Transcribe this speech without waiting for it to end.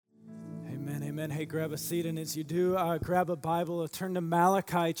Amen. Hey, grab a seat, and as you do, grab a Bible, turn to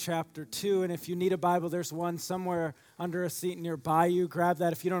Malachi chapter 2, and if you need a Bible, there's one somewhere under a seat nearby you. Grab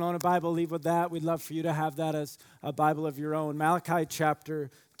that. If you don't own a Bible, leave with that. We'd love for you to have that as a Bible of your own. Malachi chapter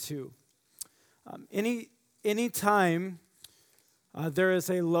 2. Anytime there is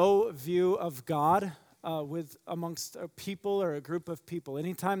a low view of God amongst a people or a group of people,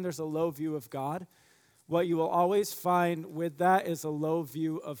 anytime there's a low view of God, what you will always find with that is a low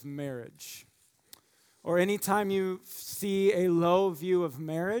view of marriage. Or anytime you see a low view of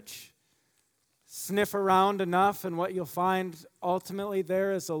marriage, sniff around enough, and what you'll find ultimately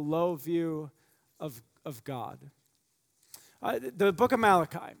there is a low view of God. The book of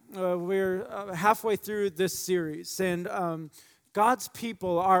Malachi, we're halfway through this series, and God's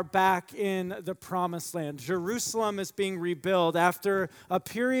people are back in the promised land. Jerusalem is being rebuilt after a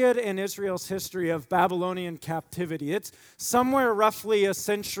period in Israel's history of Babylonian captivity. It's somewhere roughly a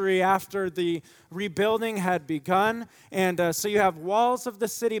century after the rebuilding had begun. And so you have walls of the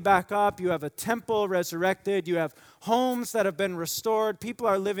city back up. You have a temple resurrected. You have homes that have been restored. People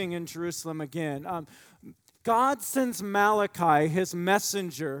are living in Jerusalem again. God sends Malachi, his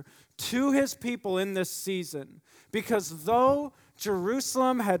messenger, to his people in this season, because though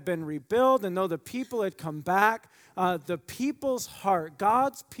Jerusalem had been rebuilt and though the people had come back, the people's heart,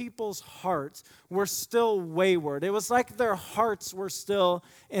 God's people's hearts, were still wayward. It was like their hearts were still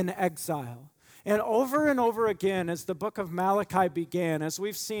in exile. And over again, as the book of Malachi began, as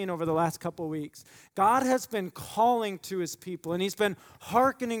we've seen over the last couple weeks, God has been calling to his people, and he's been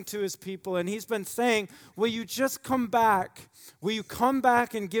hearkening to his people, and he's been saying, will you just come back? Will you come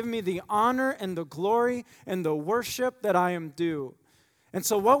back and give me the honor and the glory and the worship that I am due? And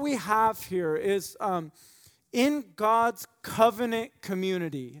so what we have here is in God's covenant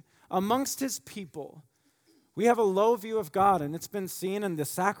community, amongst his people, we have a low view of God, and it's been seen in the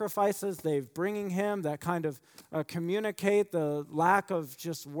sacrifices they've bringing him that kind of communicate the lack of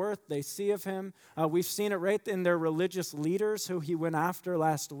just worth they see of him. We've seen it right in their religious leaders who he went after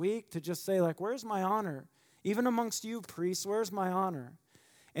last week to just say, like, where's my honor? Even amongst you priests, where's my honor?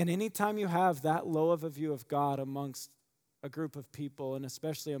 And anytime you have that low of a view of God amongst a group of people, and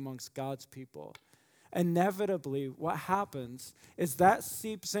especially amongst God's people, inevitably what happens is that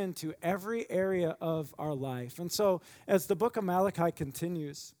seeps into every area of our life. And so as the book of Malachi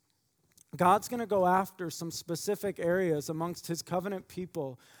continues, God's going to go after some specific areas amongst his covenant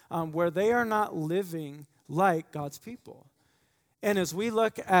people where they are not living like God's people. And as we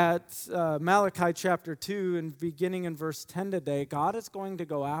look at Malachi chapter 2 and beginning in verse 10 today, God is going to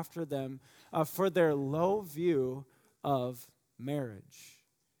go after them for their low view of marriage.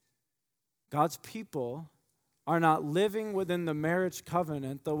 God's people are not living within the marriage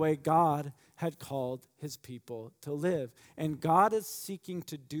covenant the way God had called his people to live. And God is seeking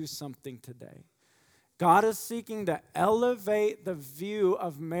to do something today. God is seeking to elevate the view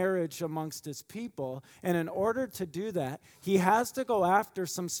of marriage amongst his people. And in order to do that, he has to go after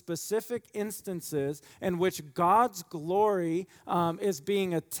some specific instances in which God's glory is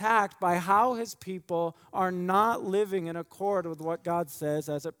being attacked by how his people are not living in accord with what God says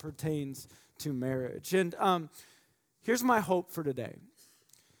as it pertains to marriage. And here's my hope for today.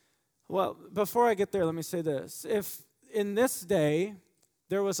 Well, before I get there, let me say this. If in this day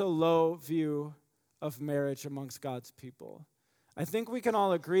there was a low view of marriage amongst God's people, I think we can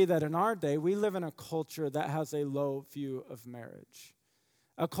all agree that in our day we live in a culture that has a low view of marriage.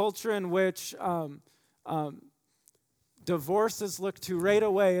 A culture in which divorce is looked to right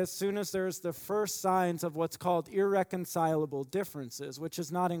away as soon as there's the first signs of what's called irreconcilable differences, which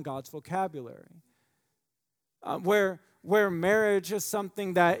is not in God's vocabulary. Where marriage is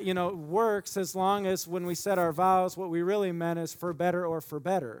something that, works as long as when we said our vows, what we really meant is for better or for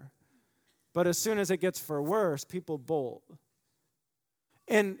better. But as soon as it gets for worse, people bolt.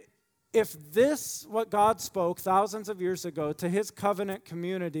 And if this, what God spoke thousands of years ago to his covenant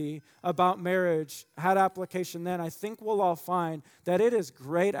community about marriage had application then, I think we'll all find that it is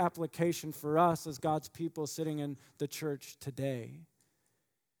great application for us as God's people sitting in the church today.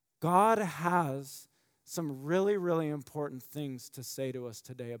 God has some really, really important things to say to us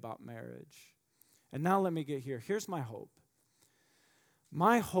today about marriage. And now let me get here. Here's my hope.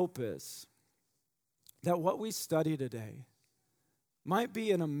 My hope is that what we study today might be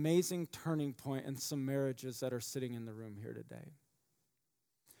an amazing turning point in some marriages that are sitting in the room here today.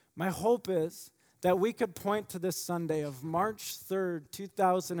 My hope is that we could point to this Sunday of March 3rd,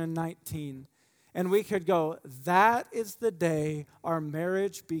 2019, and we could go, that is the day our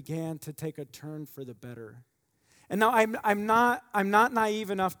marriage began to take a turn for the better. And now I'm not naive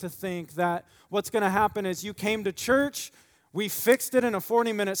enough to think that what's going to happen is you came to church, We fixed it in a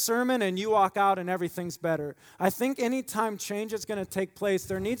 40-minute sermon and you walk out and everything's better. I think anytime change is going to take place,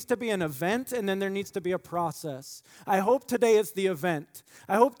 there needs to be an event and then there needs to be a process. I hope today is the event.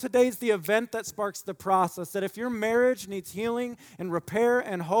 I hope today is the event that sparks the process, that if your marriage needs healing and repair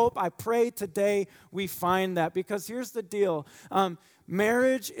and hope, I pray today we find that. Because here's the deal.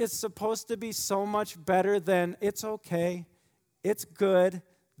 Marriage is supposed to be so much better than it's okay, it's good,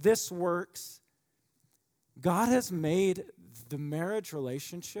 this works. God has made the marriage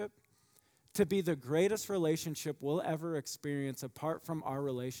relationship to be the greatest relationship we'll ever experience apart from our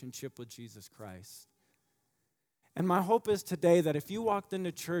relationship with Jesus Christ. And my hope is today that if you walked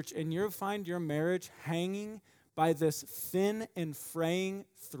into church and you find your marriage hanging by this thin and fraying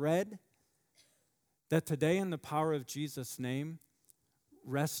thread, that today in the power of Jesus' name,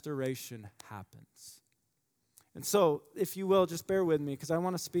 restoration happens. And so, if you will, just bear with me, because I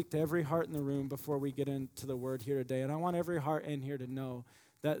want to speak to every heart in the room before we get into the word here today. And I want every heart in here to know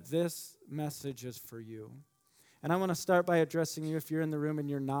that this message is for you. And I want to start by addressing you if you're in the room and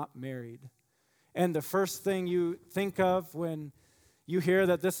you're not married. And the first thing you think of when you hear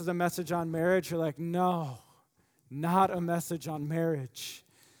that this is a message on marriage, you're like, no, not a message on marriage.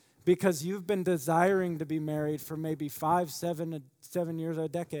 Because you've been desiring to be married for maybe 5, 7 years, a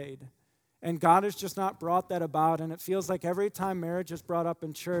decade. And God has just not brought that about. And it feels like every time marriage is brought up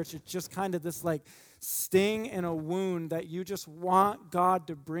in church, it's just kind of this like sting in a wound that you just want God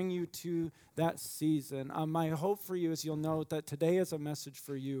to bring you to that season. My hope for you is you'll know that today is a message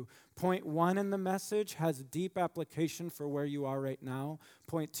for you. Point 1 in the message has deep application for where you are right now.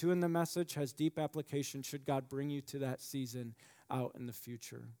 Point 2 in the message has deep application should God bring you to that season out in the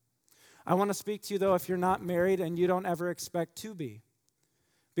future. I want to speak to you, though, if you're not married and you don't ever expect to be.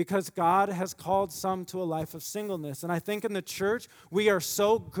 Because God has called some to a life of singleness. And I think in the church, we are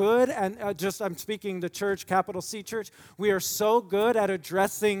so good, and I'm speaking the church, capital C church, we are so good at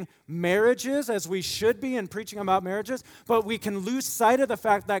addressing marriages as we should be and preaching about marriages, but we can lose sight of the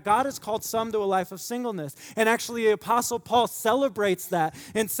fact that God has called some to a life of singleness. And actually, the Apostle Paul celebrates that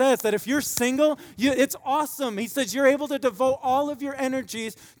and says that if you're single, it's awesome. He says you're able to devote all of your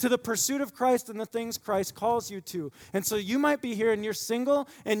energies to the pursuit of Christ and the things Christ calls you to. And so you might be here and you're single,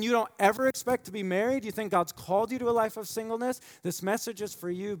 and you don't ever expect to be married, you think God's called you to a life of singleness, this message is for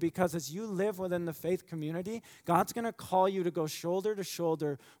you, because as you live within the faith community, God's going to call you to go shoulder to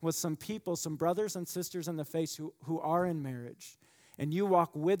shoulder with some people, some brothers and sisters in the faith who are in marriage. And you walk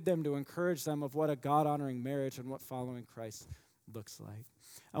with them to encourage them of what a God-honoring marriage and what following Christ looks like.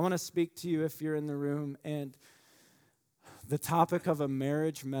 I want to speak to you if you're in the room, and the topic of a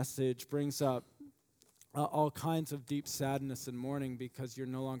marriage message brings up all kinds of deep sadness and mourning because you're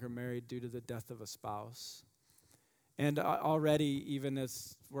no longer married due to the death of a spouse. And already, even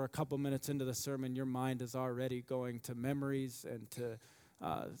as we're a couple minutes into the sermon, your mind is already going to memories and to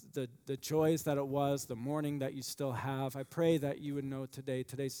the joys that it was, the mourning that you still have. I pray that you would know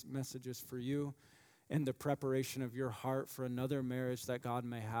today's message is for you, in the preparation of your heart for another marriage that God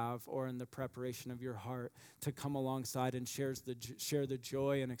may have, or in the preparation of your heart to come alongside and share the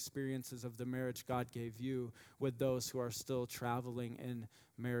joy and experiences of the marriage God gave you with those who are still traveling in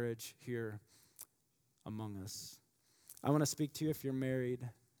marriage here among us. I want to speak to you if you're married,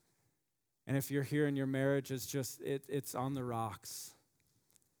 and if you're here and your marriage is just, it's on the rocks.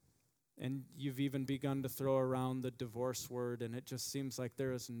 And you've even begun to throw around the divorce word, and it just seems like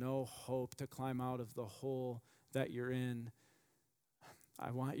there is no hope to climb out of the hole that you're in.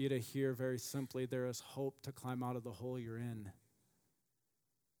 I want you to hear very simply, there is hope to climb out of the hole you're in.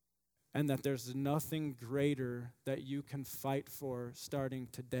 And that there's nothing greater that you can fight for starting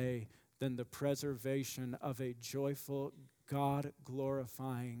today than the preservation of a joyful,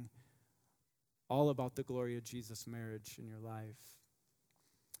 God-glorifying, all about the glory of Jesus marriage in your life.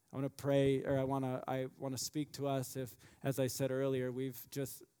 I want to pray, or I want to speak to us if, as I said earlier, we've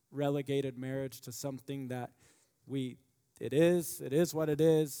just relegated marriage to something that it is what it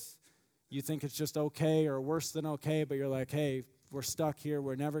is. You think it's just okay or worse than okay, but you're like, hey, we're stuck here.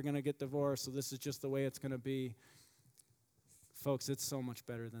 We're never going to get divorced, so this is just the way it's going to be. Folks, it's so much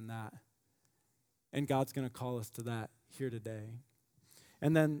better than that. And God's going to call us to that here today.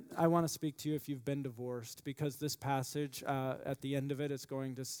 And then I want to speak to you if you've been divorced, because this passage at the end of it is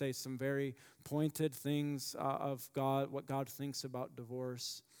going to say some very pointed things of God, what God thinks about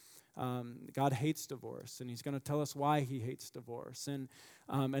divorce. God hates divorce, and he's going to tell us why he hates divorce. And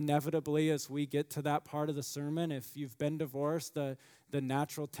inevitably, as we get to that part of the sermon, if you've been divorced, the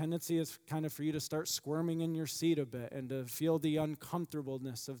natural tendency is kind of for you to start squirming in your seat a bit and to feel the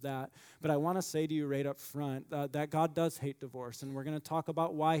uncomfortableness of that. But I want to say to you right up front that God does hate divorce, and we're going to talk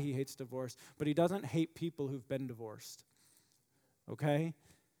about why he hates divorce, but he doesn't hate people who've been divorced. okay?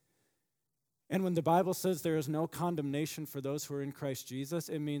 And when the Bible says there is no condemnation for those who are in Christ Jesus,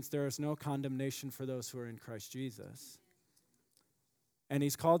 it means there is no condemnation for those who are in Christ Jesus. And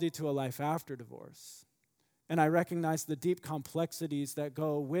he's called you to a life after divorce. And I recognize the deep complexities that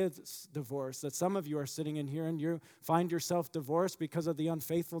go with divorce, that some of you are sitting in here and you find yourself divorced because of the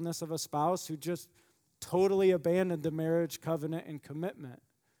unfaithfulness of a spouse who just totally abandoned the marriage covenant and commitment.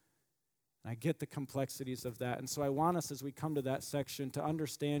 I get the complexities of that. And so I want us, as we come to that section, to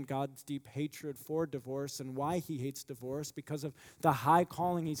understand God's deep hatred for divorce and why he hates divorce because of the high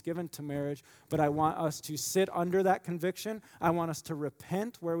calling he's given to marriage. But I want us to sit under that conviction. I want us to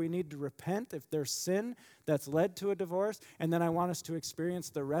repent where we need to repent if there's sin that's led to a divorce. And then I want us to experience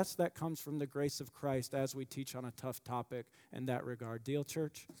the rest that comes from the grace of Christ as we teach on a tough topic in that regard. Deal,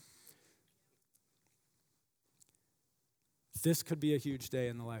 church? This could be a huge day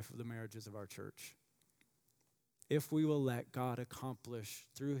in the life of the marriages of our church. If we will let God accomplish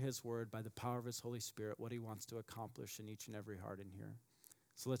through his word by the power of his Holy Spirit what he wants to accomplish in each and every heart in here.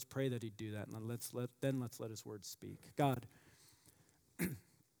 So let's pray that he'd do that, and let's let his word speak. God,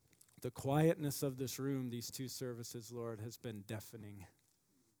 the quietness of this room, these two services, Lord, has been deafening.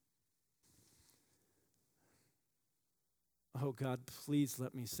 Oh God, please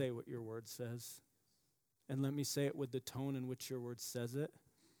let me say what your word says. And let me say it with the tone in which your word says it.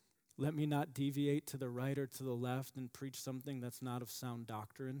 Let me not deviate to the right or to the left and preach something that's not of sound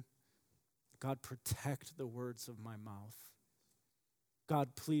doctrine. God, protect the words of my mouth.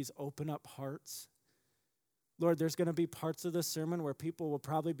 God, please open up hearts. Lord, there's going to be parts of this sermon where people will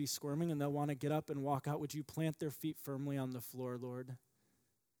probably be squirming and they'll want to get up and walk out. Would you plant their feet firmly on the floor, Lord?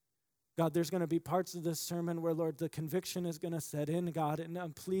 God, there's going to be parts of this sermon where, Lord, the conviction is going to set in, God.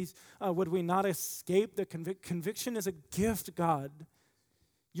 And please, would we not escape the conviction is a gift, God.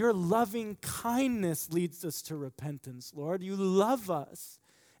 Your loving kindness leads us to repentance, Lord. You love us.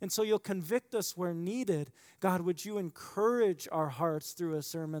 And so you'll convict us where needed. God, would you encourage our hearts through a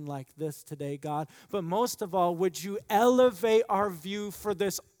sermon like this today, God? But most of all, would you elevate our view for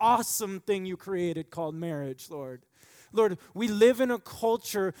this awesome thing you created called marriage, Lord? Lord, we live in a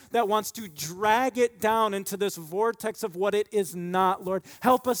culture that wants to drag it down into this vortex of what it is not, Lord.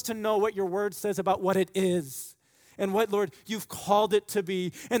 Help us to know what your word says about what it is and what, Lord, you've called it to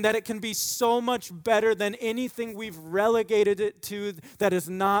be, and that it can be so much better than anything we've relegated it to that is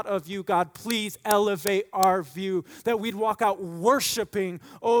not of you, God. Please elevate our view, that we'd walk out worshiping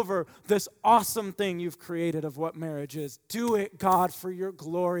over this awesome thing you've created of what marriage is. Do it, God, for your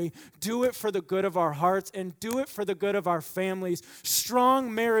glory. Do it for the good of our hearts, and do it for the good of our families.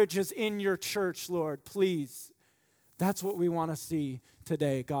 Strong marriages in your church, Lord, please. That's what we want to see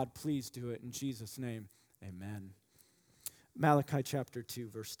today. God, please do it. In Jesus' name, amen. Malachi chapter 2,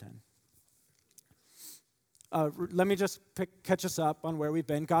 verse 10. Let me just catch us up on where we've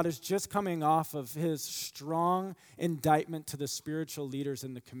been. God is just coming off of his strong indictment to the spiritual leaders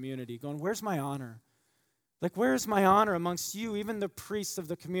in the community, going, where's my honor? Like, where's my honor amongst you, even the priests of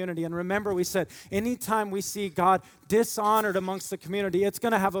the community? And remember, we said, anytime we see God dishonored amongst the community, it's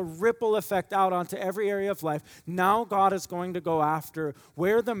going to have a ripple effect out onto every area of life. Now God is going to go after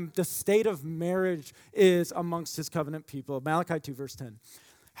where the state of marriage is amongst his covenant people. Malachi 2, verse 10.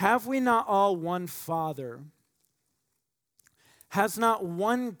 Have we not all one Father? Has not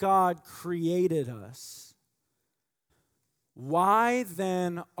one God created us? Why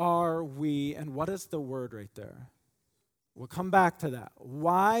then are we, and what is the word right there? We'll come back to that.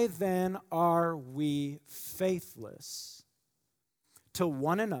 Why then are we faithless to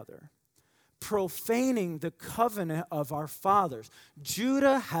one another, profaning the covenant of our fathers?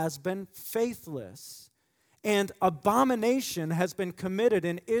 Judah has been faithless, and abomination has been committed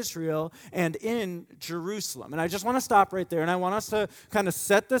in Israel and in Jerusalem. And I just want to stop right there, and I want us to kind of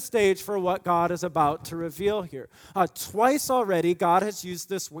set the stage for what God is about to reveal here. Twice already, God has used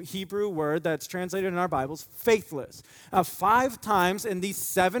this Hebrew word that's translated in our Bibles, faithless. 5 times in these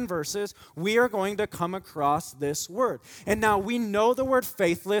 7 verses, we are going to come across this word. And now we know the word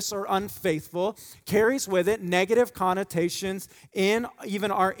faithless or unfaithful carries with it negative connotations in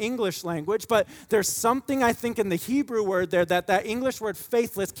even our English language, but there's something I think in the Hebrew word there that English word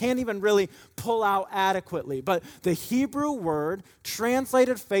faithless can't even really pull out adequately. But the Hebrew word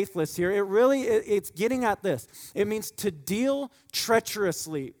translated faithless here, it's getting at this. It means to deal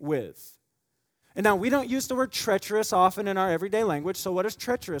treacherously with. And now we don't use the word treacherous often in our everyday language, so what does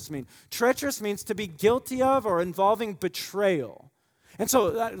treacherous mean? Treacherous means to be guilty of or involving betrayal. And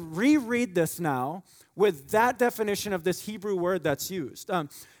so reread this now with that definition of this Hebrew word that's used.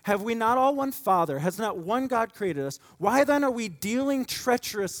 Have we not all one Father? Has not one God created us? Why then are we dealing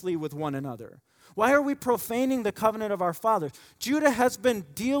treacherously with one another? Why are we profaning the covenant of our fathers? Judah has been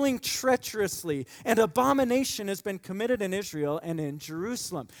dealing treacherously, and abomination has been committed in Israel and in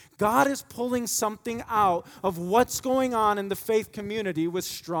Jerusalem. God is pulling something out of what's going on in the faith community with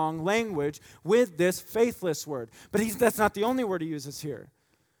strong language with this faithless word. But that's not the only word he uses here.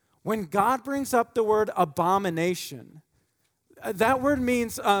 When God brings up the word abomination, that word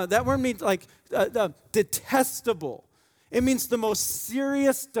means like detestable. It means the most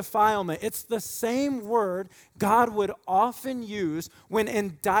serious defilement. It's the same word God would often use when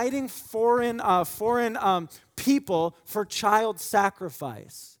indicting foreign people for child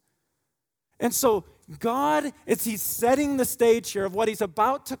sacrifice. And so God, as he's setting the stage here of what he's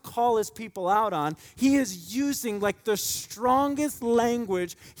about to call his people out on, he is using like the strongest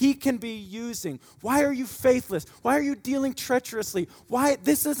language he can be using. Why are you faithless? Why are you dealing treacherously? Why?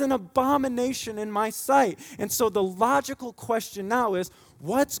 This is an abomination in my sight. And so the logical question now is,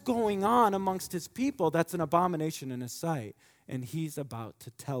 what's going on amongst his people that's an abomination in his sight? And he's about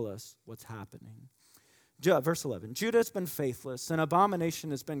to tell us what's happening. Verse 11, Judah has been faithless, and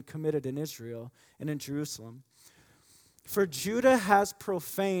abomination has been committed in Israel and in Jerusalem. For Judah has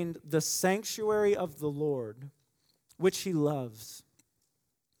profaned the sanctuary of the Lord, which he loves.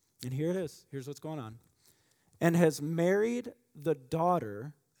 And here it is. Here's what's going on. And has married the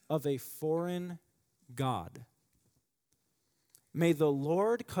daughter of a foreign god. May the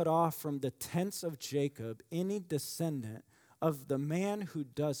Lord cut off from the tents of Jacob any descendant of the man who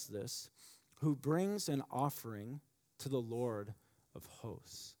does this, who brings an offering to the Lord of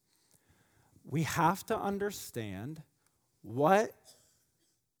hosts. We have to understand what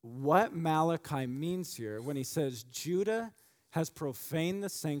Malachi means here when he says Judah has profaned the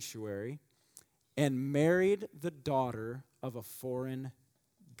sanctuary and married the daughter of a foreign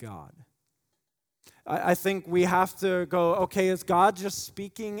god. I think we have to go, okay, is God just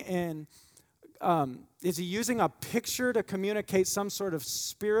speaking in is he using a picture to communicate some sort of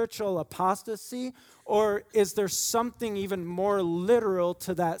spiritual apostasy? Or is there something even more literal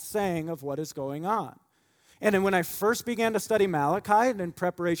to that saying of what is going on? And then when I first began to study Malachi and in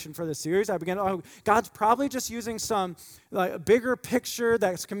preparation for the series, I began, God's probably just using some bigger picture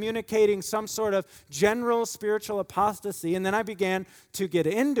that's communicating some sort of general spiritual apostasy. And then I began to get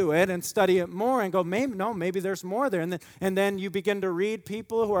into it and study it more and go, maybe there's more there. And then you begin to read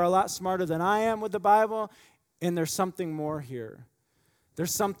people who are a lot smarter than I am with the Bible, and there's something more here.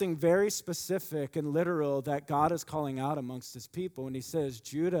 There's something very specific and literal that God is calling out amongst his people. And he says,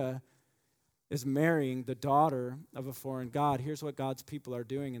 Judah is marrying the daughter of a foreign god. Here's what God's people are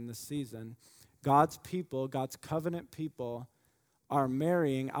doing in this season. God's people, God's covenant people, are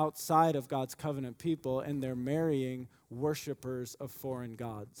marrying outside of God's covenant people, and they're marrying worshipers of foreign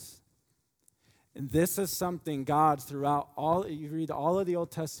gods. And this is something God, throughout you read all of the Old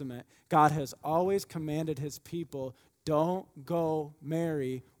Testament, God has always commanded his people, don't go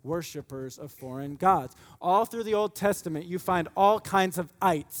marry worshipers of foreign gods. All through the Old Testament, you find all kinds of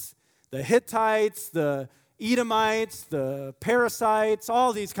ites. The Hittites, the Edomites, the Perizzites,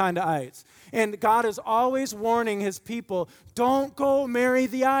 all these kind of ites. And God is always warning his people, don't go marry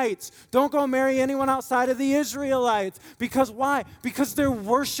the ites. Don't go marry anyone outside of the Israelites. Because why? Because they're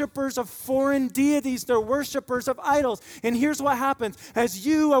worshipers of foreign deities. They're worshipers of idols. And here's what happens. As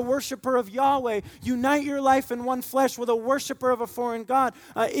you, a worshiper of Yahweh, unite your life in one flesh with a worshiper of a foreign god,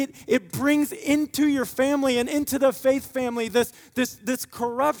 it brings into your family and into the faith family this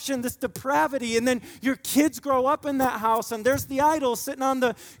corruption, this depravity. And then your kids grow up in that house, and there's the idol sitting on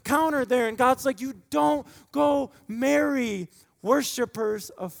the counter there. And God's like, you don't go marry worshipers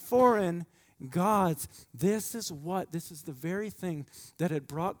of foreign gods. This is the very thing that had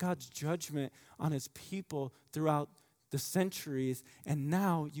brought God's judgment on his people throughout the centuries. And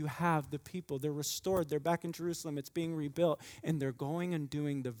now you have the people. They're restored. They're back in Jerusalem. It's being rebuilt. And they're going and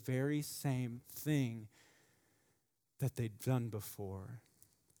doing the very same thing that they'd done before.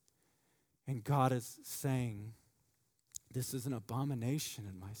 And God is saying, this is an abomination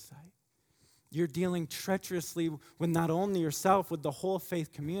in my sight. You're dealing treacherously with not only yourself, with the whole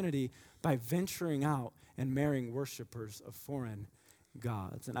faith community by venturing out and marrying worshipers of foreign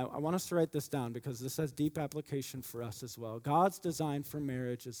gods. And I want us to write this down because this has deep application for us as well. God's design for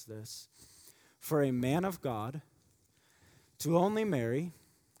marriage is this: for a man of God to only marry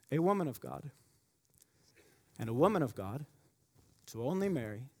a woman of God, and a woman of God to only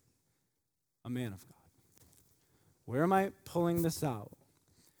marry a man of God. Where am I pulling this out?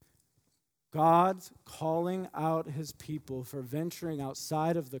 God's calling out his people for venturing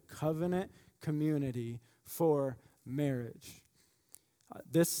outside of the covenant community for marriage.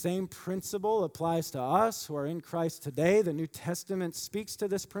 This same principle applies to us who are in Christ today. The New Testament speaks to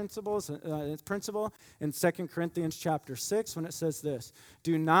this principle in 2 Corinthians chapter 6 when it says this,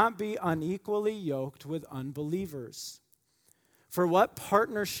 "Do not be unequally yoked with unbelievers. For what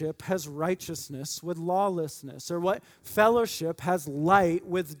partnership has righteousness with lawlessness? Or what fellowship has light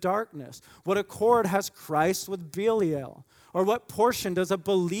with darkness? What accord has Christ with Belial? Or what portion does a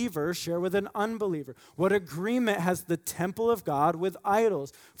believer share with an unbeliever? What agreement has the temple of God with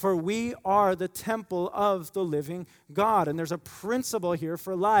idols? For we are the temple of the living God." And there's a principle here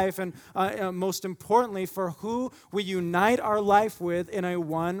for life, and most importantly, for who we unite our life with in a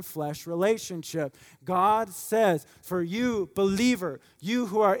one flesh relationship. God says, for you, believer, you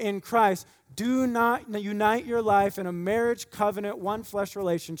who are in Christ, do not unite your life in a marriage covenant, one flesh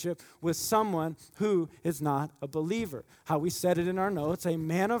relationship with someone who is not a believer. How we said it in our notes, a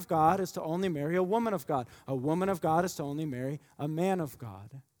man of God is to only marry a woman of God. A woman of God is to only marry a man of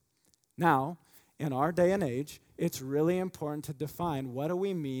God. Now, in our day and age, it's really important to define what do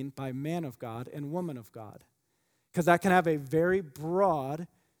we mean by man of God and woman of God, because that can have a very broad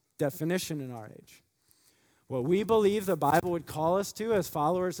definition in our age. What we believe the Bible would call us to as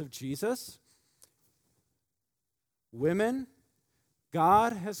followers of Jesus, women,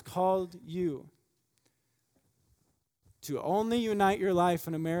 God has called you to only unite your life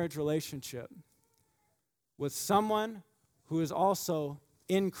in a marriage relationship with someone who is also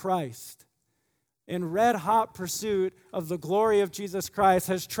in Christ, in red-hot pursuit of the glory of Jesus Christ,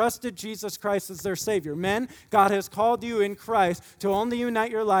 has trusted Jesus Christ as their Savior. Men, God has called you in Christ to only unite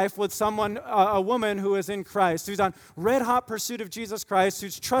your life with someone, a woman who is in Christ, who's on red-hot pursuit of Jesus Christ,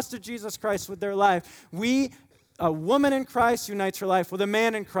 who's trusted Jesus Christ with their life. A woman in Christ unites her life with a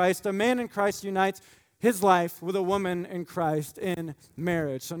man in Christ. A man in Christ unites his life with a woman in Christ in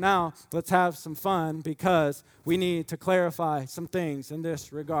marriage. So now let's have some fun, because we need to clarify some things in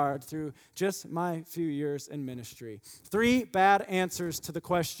this regard through just my few years in ministry. 3 bad answers to the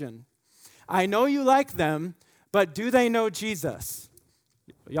question, I know you like them, but do they know Jesus?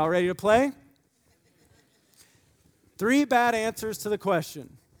 Y'all ready to play? 3 bad answers to the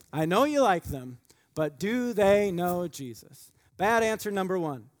question, I know you like them, but do they know Jesus? Bad answer number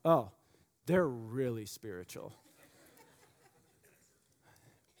 1, they're really spiritual.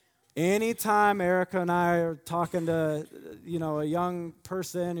 Anytime Erica and I are talking to, a young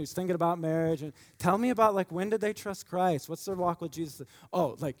person who's thinking about marriage, and tell me about, when did they trust Christ? What's their walk with Jesus?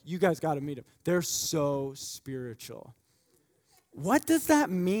 You guys got to meet him. They're so spiritual. What does that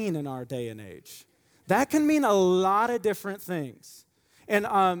mean in our day and age? That can mean a lot of different things. And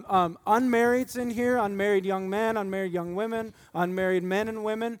unmarrieds in here, unmarried young men, unmarried young women, unmarried men and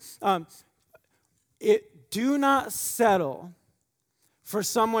women, do not settle for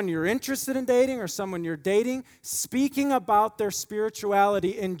someone you're interested in dating or someone you're dating speaking about their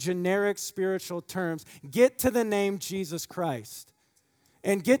spirituality in generic spiritual terms. Get to the name Jesus Christ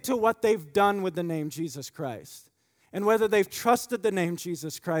and get to what they've done with the name Jesus Christ, and whether they've trusted the name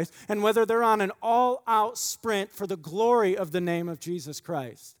Jesus Christ, and whether they're on an all-out sprint for the glory of the name of Jesus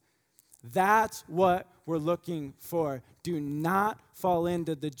Christ. That's what we're looking for. Do not fall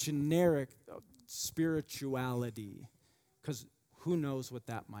into the generic spirituality, because who knows what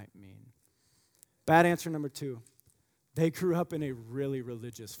that might mean. Bad answer number 2, they grew up in a really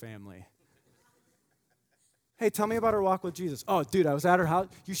religious family. Hey, tell me about her walk with Jesus. Oh, dude, I was at her house.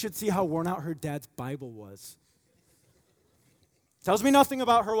 You should see how worn out her dad's Bible was. Tells me nothing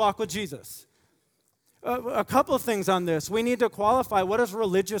about her walk with Jesus. A couple of things on this. We need to qualify, what does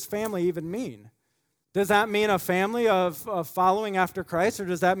religious family even mean? Does that mean a family of following after Christ, or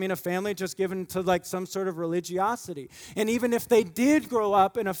does that mean a family just given to some sort of religiosity? And even if they did grow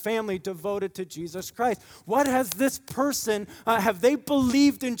up in a family devoted to Jesus Christ, what has this person, have they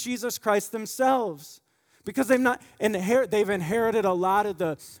believed in Jesus Christ themselves? Because they've inherited a lot of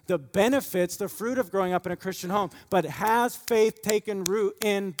the benefits, the fruit of growing up in a Christian home, but has faith taken root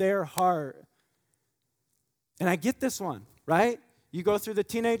in their heart? And I get this one, right? You go through the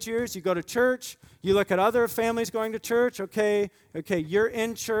teenage years, you go to church, you look at other families going to church, okay, you're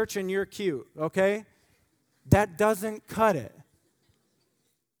in church and you're cute, okay? That doesn't cut it.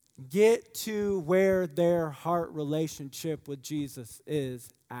 Get to where their heart relationship with Jesus is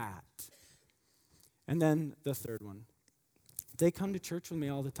at. And then the third one, they come to church with me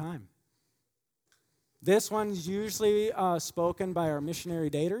all the time. This one's usually spoken by our missionary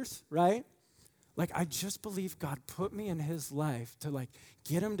daters, right? I just believe God put me in his life to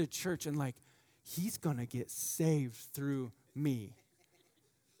get him to church, and he's going to get saved through me.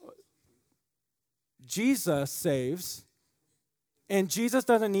 Jesus saves, and Jesus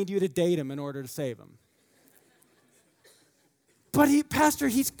doesn't need you to date him in order to save him. But Pastor,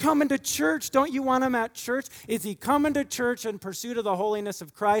 he's coming to church. Don't you want him at church? Is he coming to church in pursuit of the holiness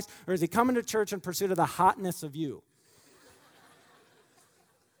of Christ, or is he coming to church in pursuit of the hotness of you?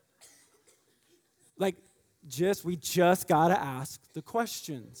 Like, we just got to ask the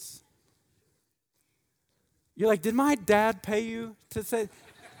questions. You're like, did my dad pay you to say?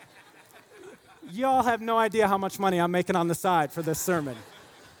 Y'all have no idea how much money I'm making on the side for this sermon.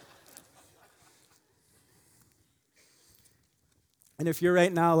 And if you're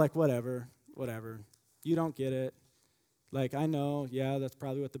right now like, whatever, you don't get it. Like, I know, yeah, that's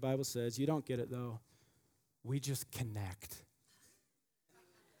probably what the Bible says. You don't get it, though. We just connect.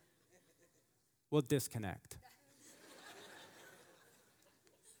 We'll disconnect.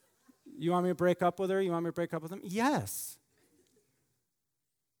 You want me to break up with her? You want me to break up with him? Yes.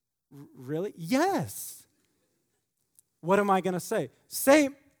 Really? Yes. What am I going to say?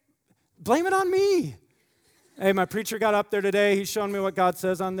 Blame it on me. Hey, my preacher got up there today. He's showing me what God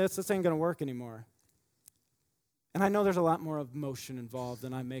says on this. This ain't going to work anymore. And I know there's a lot more emotion involved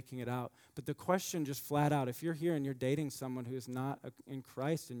than I'm making it out. But the question just flat out, if you're here and you're dating someone who's not in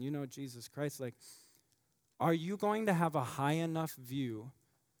Christ and you know Jesus Christ, like, are you going to have a high enough view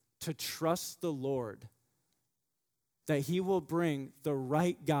to trust the Lord that he will bring the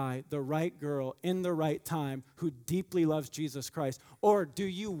right guy, the right girl, in the right time who deeply loves Jesus Christ? Or do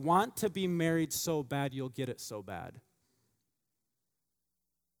you want to be married so bad you'll get it so bad?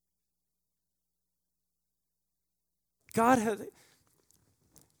 God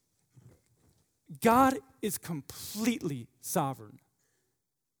is completely sovereign.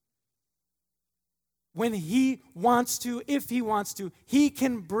 When he wants to, if he wants to, he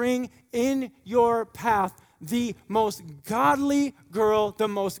can bring in your path the most godly girl, the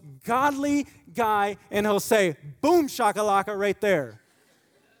most godly guy, and he'll say, boom, shakalaka, right there.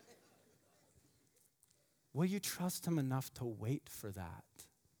 Will you trust him enough to wait for that?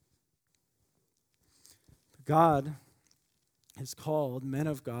 God has called men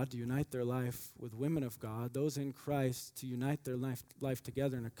of God to unite their life with women of God, those in Christ to unite their life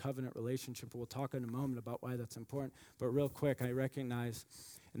together in a covenant relationship. We'll talk in a moment about why that's important. But real quick, I recognize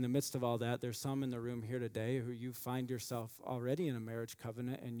in the midst of all that, there's some in the room here today who you find yourself already in a marriage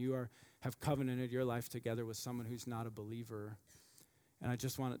covenant and you have covenanted your life together with someone who's not a believer. And I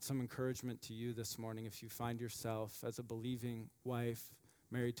just wanted some encouragement to you this morning if you find yourself as a believing wife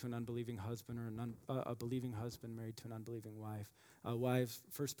married to an unbelieving husband, or a believing husband married to an unbelieving wife. Wives,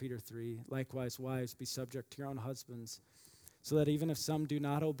 1 Peter 3, likewise, wives, be subject to your own husbands, so that even if some do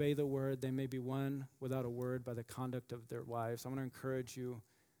not obey the word, they may be won without a word by the conduct of their wives. I want to encourage you,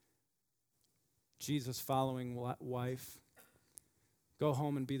 Jesus-following wife, go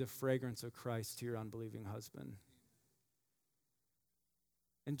home and be the fragrance of Christ to your unbelieving husband.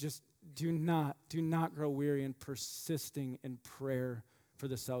 And just do not grow weary in persisting in prayer for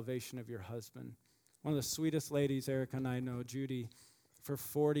the salvation of your husband. One of the sweetest ladies Erica and I know, Judy, for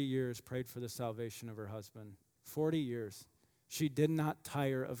 40 years prayed for the salvation of her husband. 40 years. She did not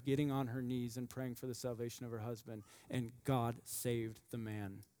tire of getting on her knees and praying for the salvation of her husband, and God saved the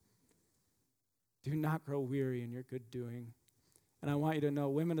man. Do not grow weary in your good doing. And I want you to know,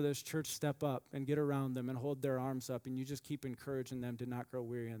 women of this church, step up and get around them and hold their arms up, and you just keep encouraging them to not grow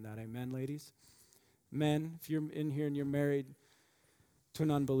weary in that. Amen, ladies? Men, if you're in here and you're married to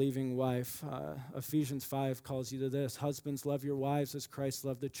an unbelieving wife, Ephesians 5 calls you to this: husbands, love your wives as Christ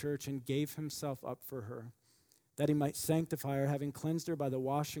loved the church and gave himself up for her, that he might sanctify her, having cleansed her by the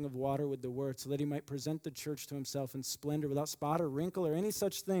washing of water with the word, so that he might present the church to himself in splendor, without spot or wrinkle or any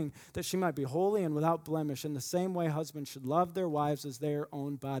such thing, that she might be holy and without blemish. In the same way, husbands should love their wives as their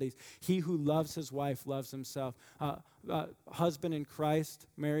own bodies. He who loves his wife loves himself. Husband in Christ,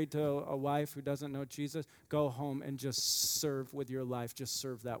 married to a wife who doesn't know Jesus, go home and just serve with your life. Just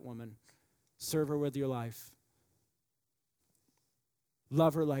serve that woman. Serve her with your life.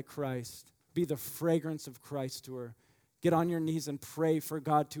 Love her like Christ. Be the fragrance of Christ to her. Get on your knees and pray for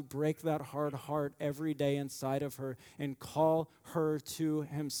God to break that hard heart every day inside of her and call her to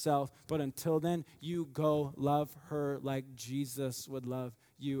himself. But until then, you go love her like Jesus would love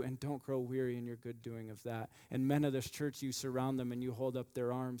you, and don't grow weary in your good doing of that. And men of this church, you surround them and you hold up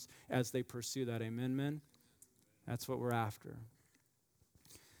their arms as they pursue that. Amen, men? That's what we're after.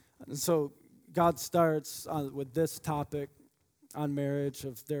 And so God starts with this topic on marriage,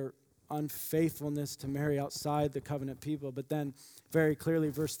 of their unfaithfulness to marry outside the covenant people. But then very clearly,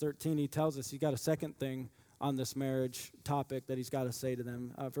 verse 13, he tells us he's got a second thing on this marriage topic that he's got to say to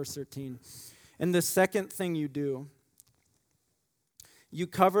them. Verse 13, and the second thing you do, you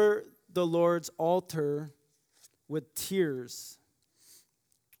cover the Lord's altar with tears.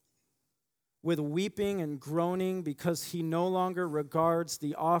 with weeping and groaning because he no longer regards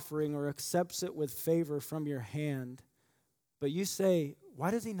the offering or accepts it with favor from your hand. But you say,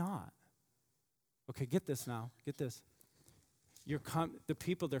 why does he not? Okay, get this now. Get this. The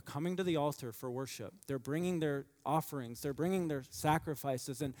people, they're coming to the altar for worship. They're bringing their offerings. They're bringing their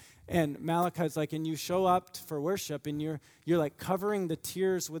sacrifices. And Malachi's like, and you show up for worship, and you're like covering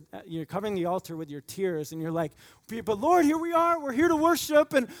you're covering the altar with your tears, and you're like, but Lord, here we are. We're here to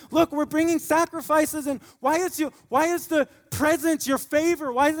worship, and look, we're bringing sacrifices. And why is the presence, your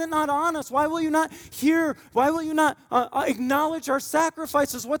favor? Why is it not on us? Why will you not hear? Why will you not acknowledge our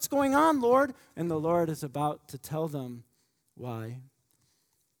sacrifices? What's going on, Lord? And the Lord is about to tell them. Why?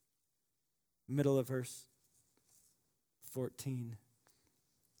 Middle of verse 14.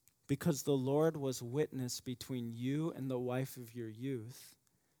 Because the Lord was witness between you and the wife of your youth,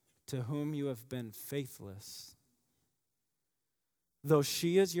 to whom you have been faithless. Though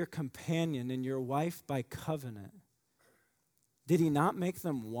she is your companion and your wife by covenant, did he not make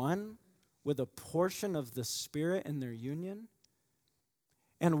them one with a portion of the Spirit in their union?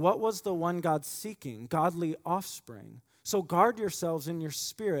 And what was the one God seeking? Godly offspring. So guard yourselves in your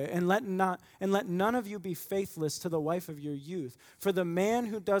spirit, and let none of you be faithless to the wife of your youth. For the man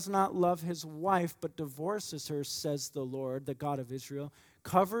who does not love his wife but divorces her, says the Lord, the God of Israel,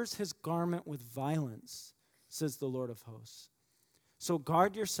 covers his garment with violence, says the Lord of hosts. So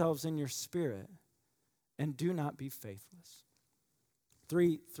guard yourselves in your spirit, and do not be faithless.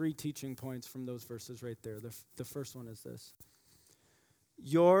 Three teaching points from those verses right there. The first one is this.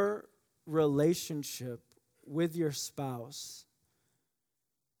 Your relationship with your spouse,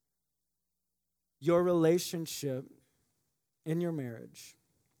 your relationship in your marriage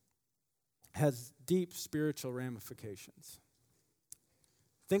has deep spiritual ramifications.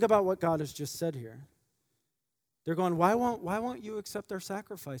 Think about what God has just said here. They're going, why won't you accept our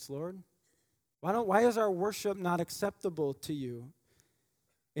sacrifice, Lord? Why is our worship not acceptable to you?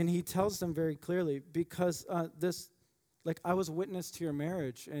 And he tells them very clearly, because I was witness to your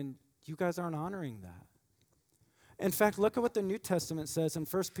marriage, and you guys aren't honoring that. In fact, look at what the New Testament says in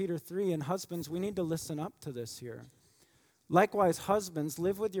 1 Peter 3, and husbands, we need to listen up to this here. Likewise, husbands,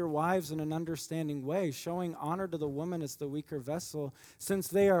 live with your wives in an understanding way, showing honor to the woman as the weaker vessel, since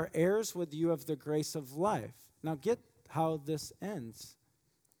they are heirs with you of the grace of life. Now get how this ends.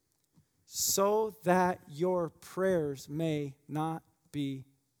 So that your prayers may not be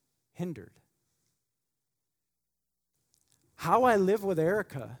hindered. How I live with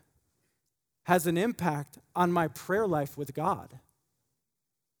Erica has an impact on my prayer life with God.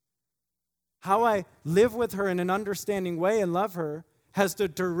 How I live with her in an understanding way and love her has the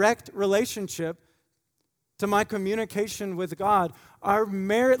direct relationship to my communication with God. Our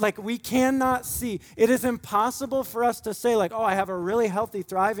marriage, we cannot see. It is impossible for us to say, oh, I have a really healthy,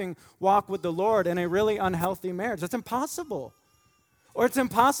 thriving walk with the Lord and a really unhealthy marriage. That's impossible. Or it's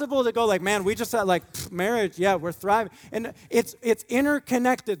impossible to go man, we just had marriage, yeah, we're thriving. And it's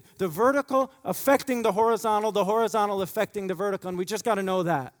interconnected. The vertical affecting the horizontal affecting the vertical, and we just got to know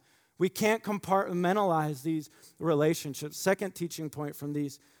that. We can't compartmentalize these relationships. Second teaching point from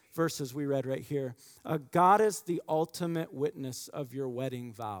these verses we read right here. God is the ultimate witness of your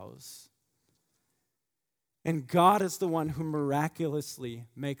wedding vows. And God is the one who miraculously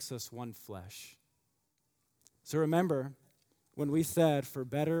makes us one flesh. So remember, when we said for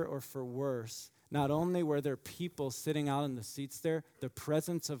better or for worse, not only were there people sitting out in the seats there, the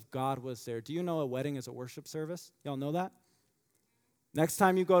presence of God was there. Do you know a wedding is a worship service? Y'all know that? Next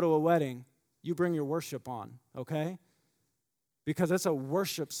time you go to a wedding, you bring your worship on, okay? Because it's a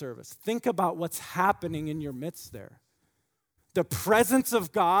worship service. Think about what's happening in your midst there. The presence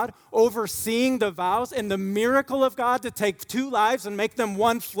of God overseeing the vows and the miracle of God to take two lives and make them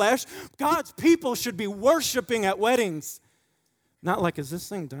one flesh. God's people should be worshiping at weddings. Not is this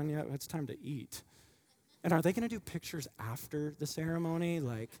thing done yet? It's time to eat. And are they going to do pictures after the ceremony?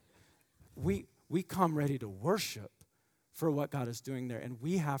 We come ready to worship for what God is doing there. And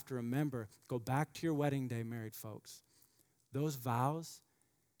we have to remember, go back to your wedding day, married folks. Those vows,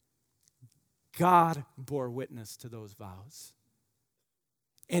 God bore witness to those vows.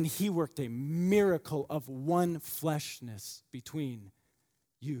 And he worked a miracle of one fleshness between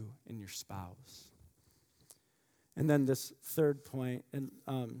you and your spouse. And then this third point, and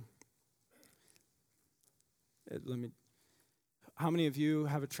how many of you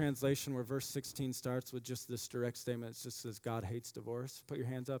have a translation where verse 16 starts with just this direct statement? It just says, God hates divorce. Put your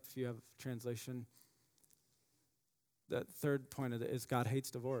hands up if you have a translation. That third point of it is God hates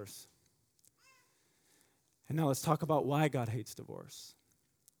divorce. And now let's talk about why God hates divorce.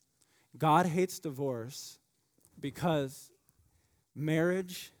 God hates divorce because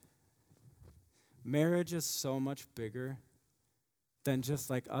marriage marriage is so much bigger than just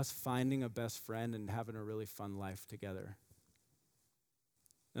like us finding a best friend and having a really fun life together.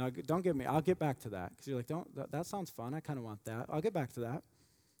 Now, don't get me, I'll get back to that, because you're like, that sounds fun, I kind of want that. I'll get back to that.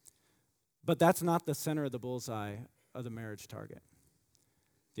 But that's not the center of the bullseye of the marriage target.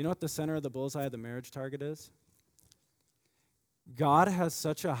 Do you know what the center of the bullseye of the marriage target is? God has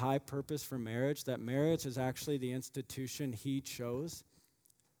such a high purpose for marriage that marriage is actually the institution he chose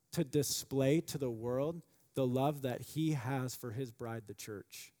to display to the world the love that he has for his bride, the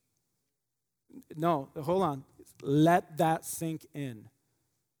church. No, hold on. Let that sink in.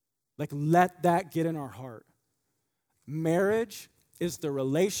 Like, let that get in our heart. Marriage is the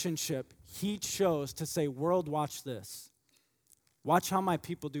relationship he chose to say, world, watch this. Watch how my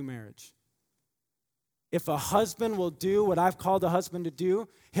people do marriage. If a husband will do what I've called a husband to do,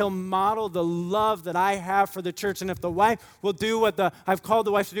 he'll model the love that I have for the church. And if the wife will do what I've called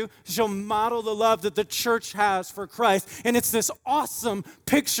the wife to do, she'll model the love that the church has for Christ. And it's this awesome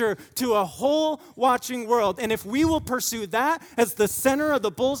picture to a whole watching world. And if we will pursue that as the center of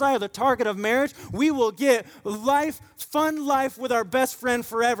the bullseye, of the target of marriage, we will get life, fun life with our best friend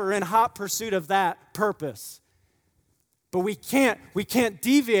forever in hot pursuit of that purpose. But we can't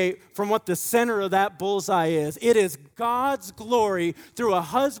deviate from what the center of that bullseye is. It is God's glory through a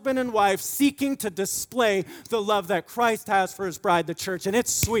husband and wife seeking to display the love that Christ has for his bride, the church. And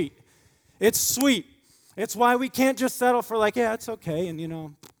it's sweet. It's sweet. It's why we can't just settle for like, yeah, it's okay. And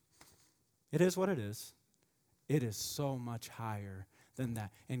it is what it is. It is so much higher than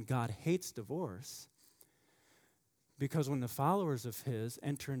that. And God hates divorce because when the followers of his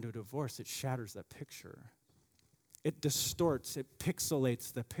enter into divorce, it shatters that picture. It distorts, it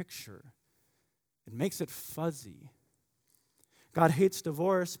pixelates the picture. It makes it fuzzy. God hates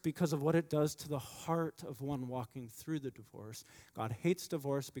divorce because of what it does to the heart of one walking through the divorce. God hates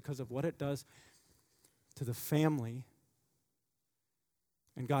divorce because of what it does to the family.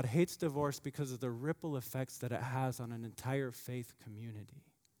 And God hates divorce because of the ripple effects that it has on an entire faith community.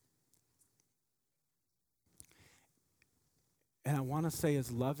 And I want to say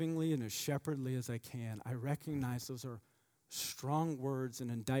as lovingly and as shepherdly as I can, I recognize those are strong words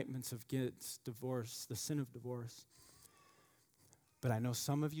and indictments against divorce, the sin of divorce. But I know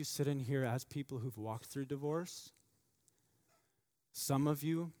some of you sit in here as people who've walked through divorce. Some of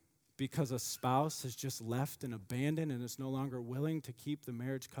you, because a spouse has just left and abandoned and is no longer willing to keep the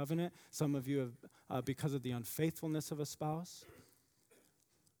marriage covenant. Some of you have, because of the unfaithfulness of a spouse.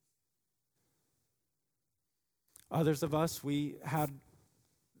 Others of us, we had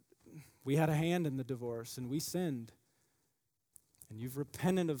a hand in the divorce and we sinned. And you've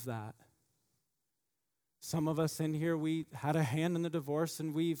repented of that. Some of us in here, we had a hand in the divorce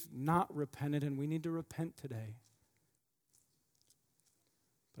and we've not repented, and we need to repent today.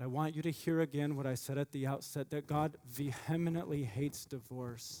 But I want you to hear again what I said at the outset, that God vehemently hates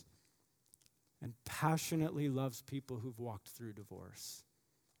divorce and passionately loves people who've walked through divorce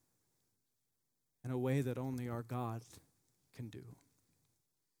in a way that only our God can do.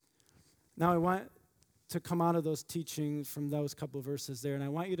 Now I want to come out of those teachings from those couple of verses there, and I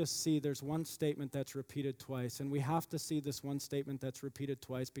want you to see there's one statement that's repeated twice, and we have to see this one statement that's repeated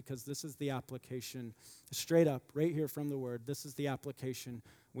twice because this is the application, straight up, right here from the Word. This is the application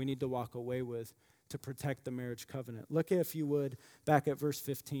we need to walk away with to protect the marriage covenant. Look, if you would, back at verse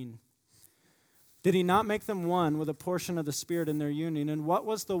 15. Did he not make them one with a portion of the Spirit in their union? And what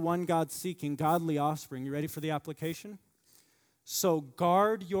was the one God seeking? Godly offspring. You ready for the application? So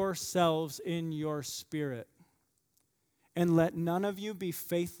guard yourselves in your spirit, and let none of you be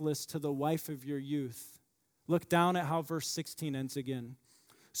faithless to the wife of your youth. Look down at how verse 16 ends again.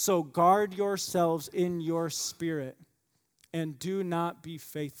 So guard yourselves in your spirit, and do not be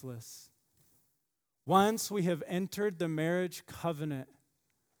faithless. Once we have entered the marriage covenant,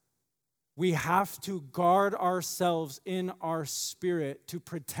 we have to guard ourselves in our spirit to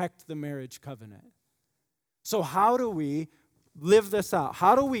protect the marriage covenant. So how do we live this out?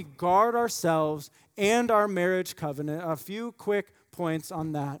 How do we guard ourselves and our marriage covenant? A few quick points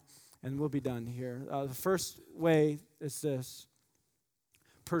on that, and we'll be done here. The first way is this.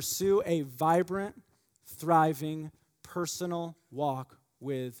 Pursue a vibrant, thriving, personal walk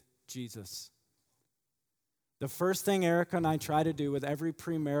with Jesus. The first thing Erica and I try to do with every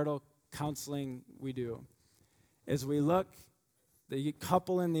premarital counseling we do is we look the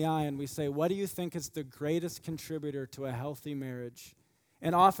couple in the eye and we say, what do you think is the greatest contributor to a healthy marriage?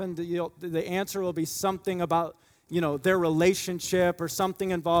 And often the answer will be something about, their relationship or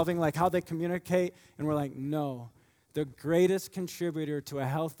something involving like how they communicate. And we're like, no, the greatest contributor to a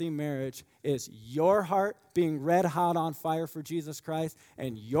healthy marriage is your heart being red hot on fire for Jesus Christ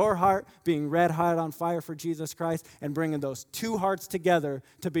and your heart being red hot on fire for Jesus Christ and bringing those two hearts together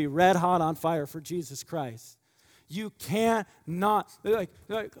to be red hot on fire for Jesus Christ. You cannot, like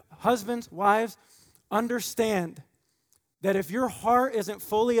husbands, wives, understand that if your heart isn't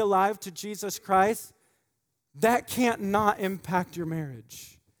fully alive to Jesus Christ, that can't not impact your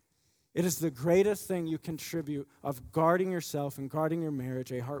marriage. It is the greatest thing you contribute of guarding yourself and guarding your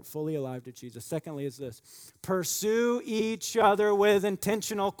marriage, a heart fully alive to Jesus. Secondly is this: pursue each other with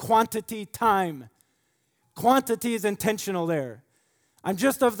intentional quantity time. Quantity is intentional there. I'm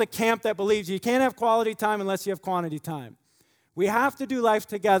just of the camp that believes you can't have quality time unless you have quantity time. We have to do life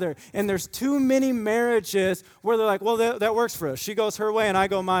together, and there's too many marriages where they're like, well, that works for us. She goes her way and I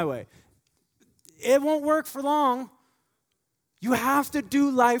go my way. It won't work for long. You have to do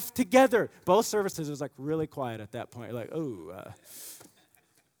life together. Both services was like really quiet at that point. You're like,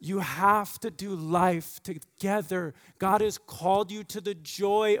 you have to do life together. God has called you to the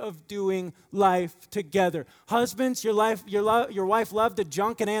joy of doing life together. Husbands, your wife loved to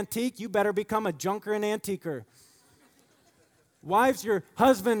junk and antique. You better become a junker and antiquer. Wives, your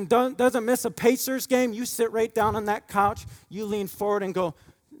husband doesn't miss a Pacers game. You sit right down on that couch. You lean forward and go,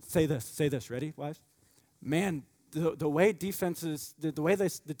 say this. Ready, wives? Man, the way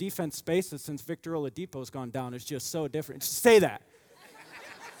the defense spaces since Victor Oladipo's gone down is just so different. Just say that.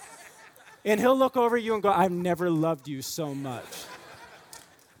 And he'll look over you and go, I've never loved you so much.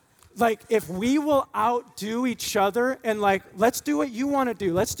 Like, if we will outdo each other and like, let's do what you want to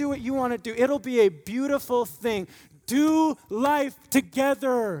do. Let's do what you want to do. It'll be a beautiful thing. Do life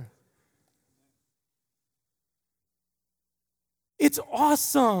together. It's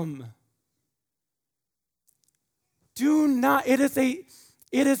awesome.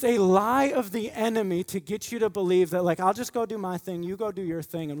 It is a lie of the enemy to get you to believe that, like, I'll just go do my thing, you go do your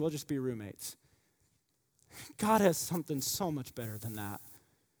thing, and we'll just be roommates. God has something so much better than that.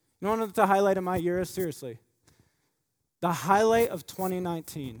 You know what the highlight of my year is? Seriously. The highlight of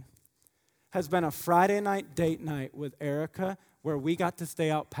 2019 has been a Friday night date night with Erica where we got to stay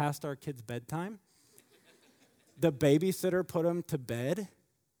out past our kids' bedtime. The babysitter put them to bed,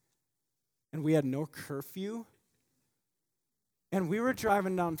 and we had no curfew. And we were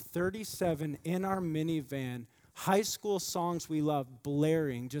driving down 37 in our minivan, high school songs we loved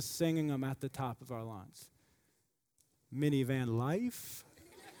blaring, just singing them at the top of our lungs. Minivan life.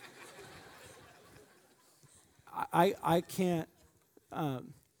 I can't,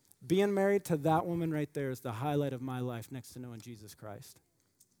 being married to that woman right there is the highlight of my life next to knowing Jesus Christ.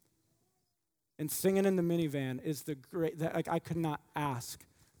 And singing in the minivan is I could not ask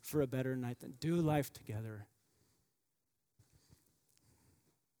for a better night than do life together.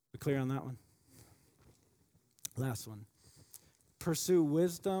 We clear on that one? Last one. Pursue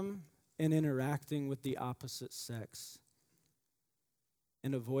wisdom in interacting with the opposite sex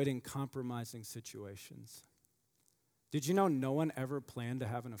and avoiding compromising situations. Did you know no one ever planned to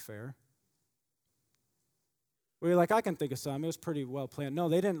have an affair? Where you're like, I can think of some. It was pretty well planned. No,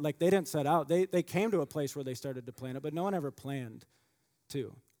 they didn't set out. They came to a place where they started to plan it, but no one ever planned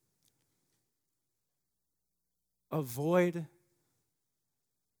to. Avoid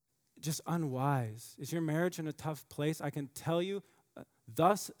just unwise. Is your marriage in a tough place? I can tell you,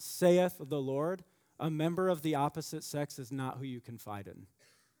 thus saith the Lord, a member of the opposite sex is not who you confide in.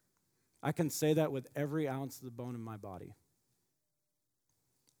 I can say that with every ounce of the bone in my body.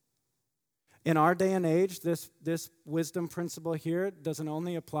 In our day and age, this wisdom principle here doesn't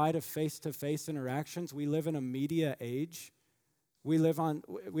only apply to face-to-face interactions. We live in a media age. We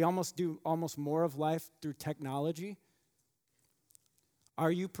almost do more of life through technology.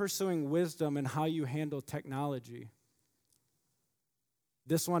 Are you pursuing wisdom in how you handle technology?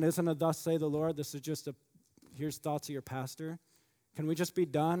 This one isn't a thus say the Lord. This is just here's thoughts of your pastor. Can we just be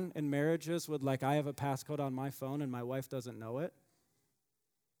done in marriages with like, I have a passcode on my phone and my wife doesn't know it?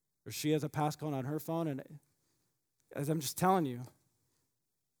 Or she has a passcode on her phone, and as I'm just telling you,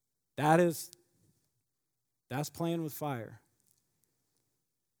 that's playing with fire.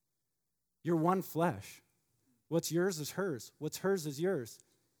 You're one flesh. What's yours is hers. What's hers is yours.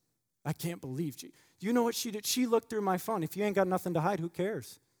 I can't believe you. You know what she did? She looked through my phone. If you ain't got nothing to hide, who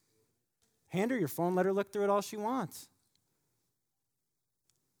cares? Hand her your phone. Let her look through it all she wants.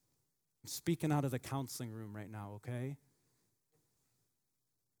 I'm speaking out of the counseling room right now, okay?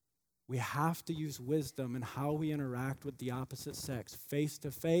 We have to use wisdom in how we interact with the opposite sex,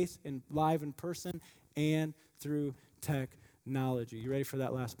 face-to-face, and live in person, and through technology. You ready for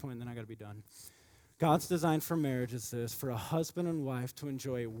that last point? Then I got to be done. God's design for marriage is this: for a husband and wife to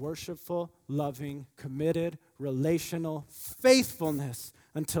enjoy worshipful, loving, committed, relational faithfulness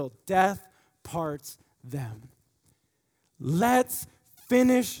until death parts them. Let's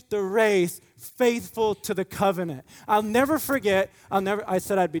finish the race faithful to the covenant. I'll never forget, I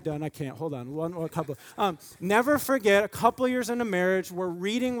said I'd be done. I can't. Hold on. One more couple. Never forget, a couple years into marriage, we're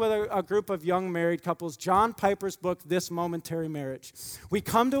reading with a group of young married couples, John Piper's book, This Momentary Marriage. We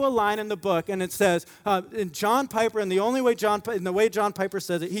come to a line in the book, and it says, in John Piper, and the way John Piper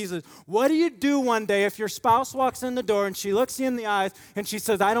says it, he says, what do you do one day if your spouse walks in the door and she looks you in the eyes and she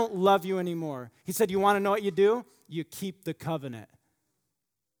says, I don't love you anymore? He said, you want to know what you do? You keep the covenant.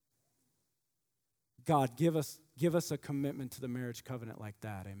 God, give us a commitment to the marriage covenant like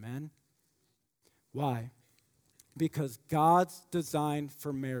that, amen? Why? Because God's design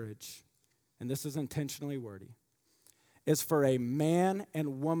for marriage, and this is intentionally wordy, is for a man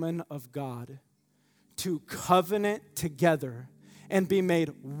and woman of God to covenant together and be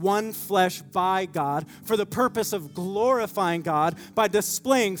made one flesh by God for the purpose of glorifying God by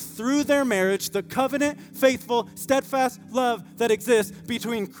displaying through their marriage the covenant, faithful, steadfast love that exists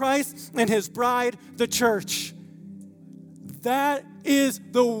between Christ and his bride, the church. That is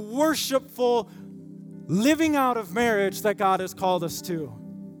the worshipful living out of marriage that God has called us to.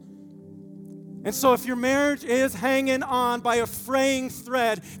 And so if your marriage is hanging on by a fraying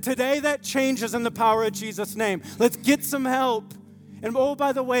thread, today that changes in the power of Jesus' name. Let's get some help. And oh,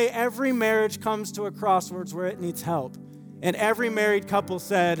 by the way, every marriage comes to a crossroads where it needs help. And every married couple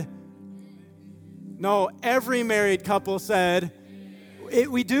said,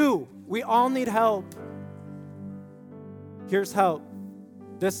 we do. We all need help. Here's help.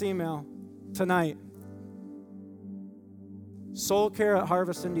 This email tonight.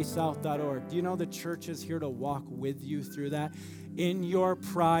 soulcare@harvestindy.south.org. Do you know the church is here to walk with you through that? In your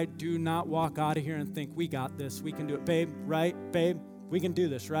pride, do not walk out of here and think, we got this, we can do it. Babe, right? Babe, we can do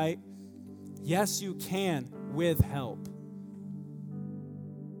this, right? Yes, you can with help.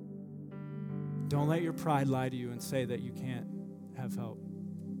 Don't let your pride lie to you and say that you can't have help.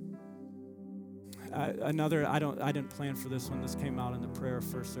 I didn't plan for this one. This came out in the prayer of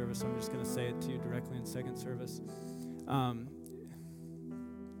first service. I'm just going to say it to you directly in second service.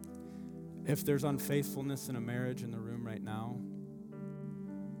 If there's unfaithfulness in a marriage in the room right now,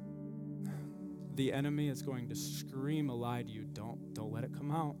 the enemy is going to scream a lie to you. Don't let it come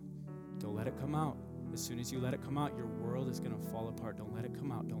out. Don't let it come out. As soon as you let it come out, your world is going to fall apart. Don't let it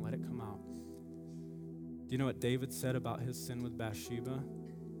come out. Don't let it come out. Do you know what David said about his sin with Bathsheba?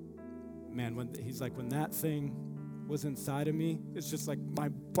 Man, when that thing was inside of me, it's just like my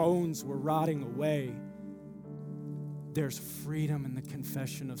bones were rotting away. There's freedom in the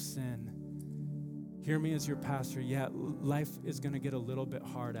confession of sin. Hear me as your pastor. Yeah, life is going to get a little bit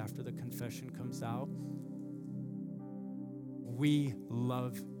hard after the confession comes out. We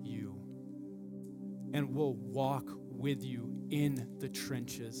love you, and we'll walk with you in the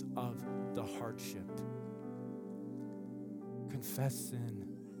trenches of the hardship. Confess sin.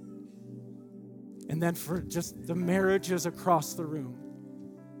 And then for just the marriages across the room,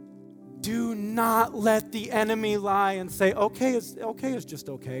 do not let the enemy lie and say, okay is just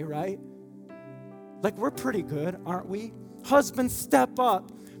okay, right? Like, we're pretty good, aren't we? Husbands, step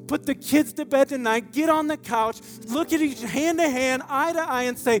up. Put the kids to bed tonight. Get on the couch. Look at each hand to hand, eye to eye,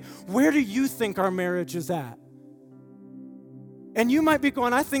 and say, where do you think our marriage is at? And you might be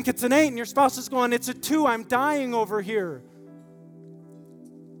going, I think it's an 8. And your spouse is going, it's a 2. I'm dying over here.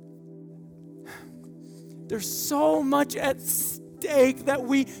 There's so much at stake that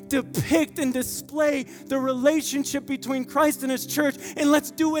we depict and display the relationship between Christ and his church, and let's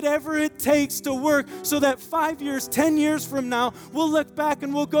do whatever it takes to work so that 5 years, 10 years from now, we'll look back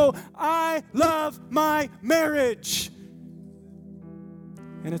and we'll go, I love my marriage.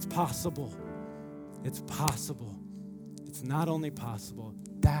 And it's possible. It's possible. It's not only possible,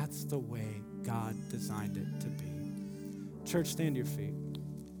 that's the way God designed it to be. Church, stand to your feet.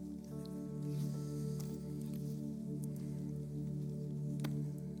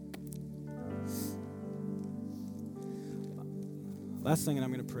 Last thing, and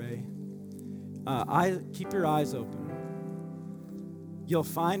I'm going to pray. Keep your eyes open. You'll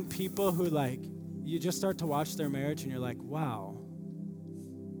find people who, you just start to watch their marriage and you're like, wow,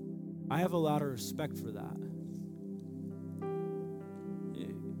 I have a lot of respect for that.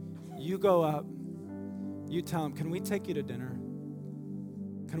 You go up, you tell them, can we take you to dinner?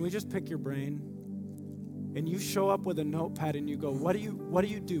 Can we just pick your brain? And you show up with a notepad and you go, what do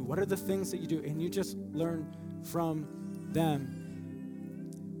you do? What are the things that you do? And you just learn from them.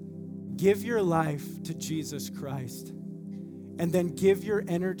 Give your life to Jesus Christ And then give your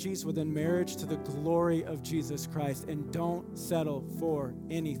energies within marriage to the glory of Jesus Christ, and don't settle for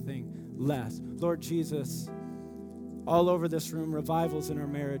anything less. Lord Jesus, all over this room, revivals in our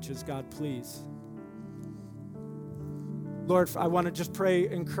marriages, God, please. Lord, I want to just pray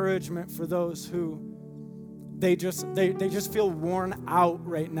encouragement for those who they just feel worn out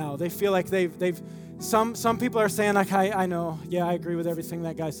right now. They feel like some people are saying, like, I know, yeah, I agree with everything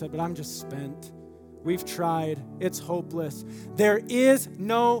that guy said, but I'm just spent. We've tried. It's hopeless. There is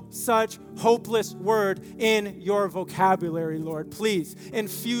no such hopeless word in your vocabulary, Lord. Please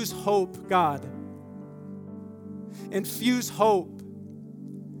infuse hope, God. Infuse hope.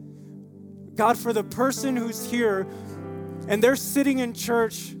 God, for the person who's here and they're sitting in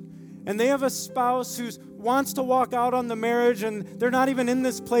church and they have a spouse who wants to walk out on the marriage and they're not even in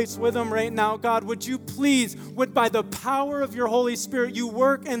this place with them right now, God, would you please, by the power of your Holy Spirit, you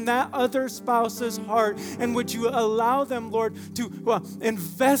work in that other spouse's heart, and would you allow them, Lord, to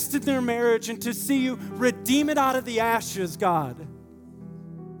invest in their marriage and to see you redeem it out of the ashes, God.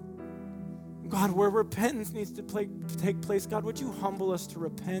 God, where repentance needs to take place, God, would you humble us to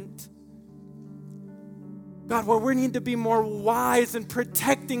repent? God, where we need to be more wise in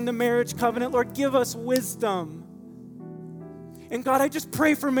protecting the marriage covenant, Lord, give us wisdom. And God, I just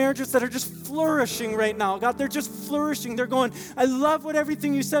pray for marriages that are just flourishing right now. God, they're just flourishing. They're going, I love what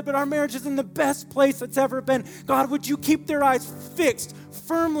everything you said, but our marriage is in the best place it's ever been. God, would you keep their eyes fixed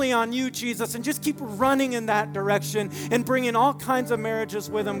firmly on you, Jesus, and just keep running in that direction and bringing all kinds of marriages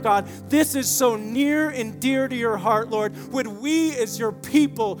with them, God. This is so near and dear to your heart, Lord. Would we as your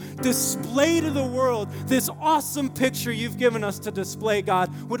people display to the world this awesome picture you've given us to display, God?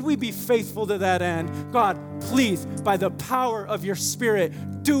 Would we be faithful to that end? God, please, by the power of your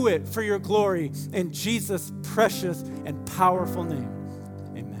Spirit, do it for your glory in Jesus' precious and powerful name.